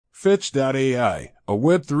Fetch.ai, a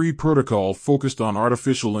Web3 protocol focused on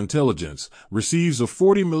artificial intelligence, receives a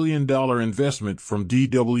 $40 million investment from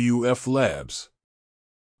DWF Labs.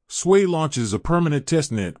 Sway launches a permanent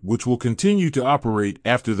testnet which will continue to operate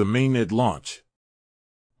after the mainnet launch.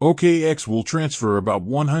 OKX will transfer about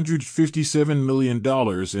 $157 million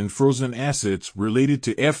in frozen assets related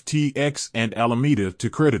to FTX and Alameda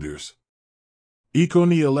to creditors.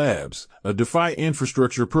 Econia Labs, a DeFi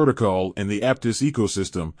infrastructure protocol in the Aptos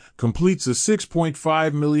ecosystem, completes a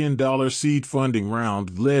 $6.5 million seed funding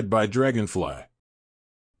round led by Dragonfly.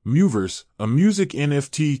 Muverse, a music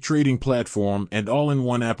NFT trading platform and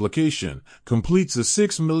all-in-one application, completes a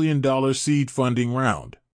 $6 million seed funding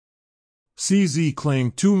round. CZ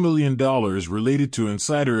claimed $2 million related to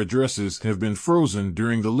insider addresses have been frozen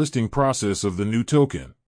during the listing process of the new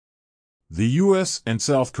token. The U.S. and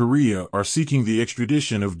South Korea are seeking the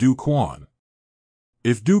extradition of Do Kwon.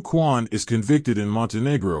 If Do Kwon is convicted in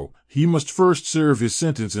Montenegro, he must first serve his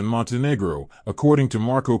sentence in Montenegro, according to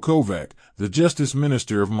Marko Kovac, the Justice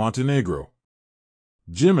Minister of Montenegro.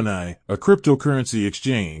 Gemini, a cryptocurrency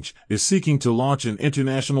exchange, is seeking to launch an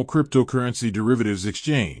international cryptocurrency derivatives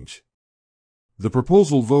exchange. The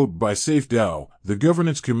proposal vote by SafeDAO, the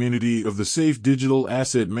governance community of the Safe Digital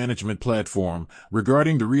Asset Management Platform,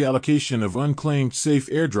 regarding the reallocation of unclaimed safe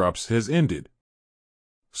airdrops has ended.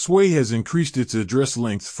 Sway has increased its address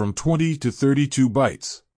length from 20 to 32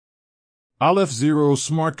 bytes. Aleph Zero's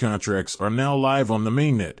smart contracts are now live on the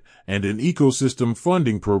mainnet, and an ecosystem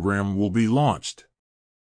funding program will be launched.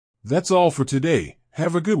 That's all for today.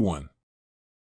 Have a good one.